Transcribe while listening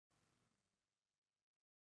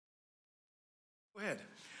Ahead.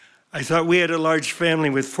 I thought we had a large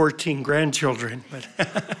family with 14 grandchildren,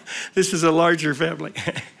 but this is a larger family.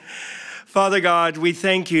 Father God, we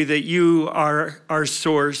thank you that you are our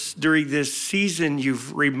source. During this season,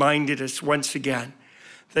 you've reminded us once again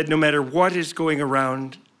that no matter what is going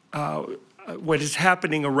around, what is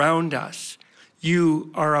happening around us,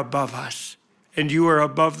 you are above us. And you are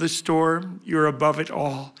above the storm. You're above it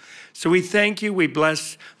all. So we thank you. We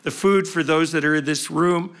bless the food for those that are in this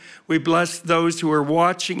room. We bless those who are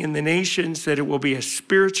watching in the nations, that it will be a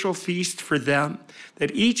spiritual feast for them,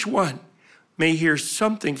 that each one may hear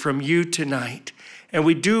something from you tonight. And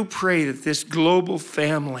we do pray that this global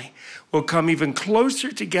family will come even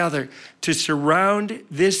closer together to surround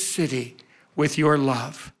this city with your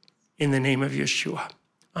love. In the name of Yeshua,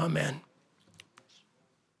 amen.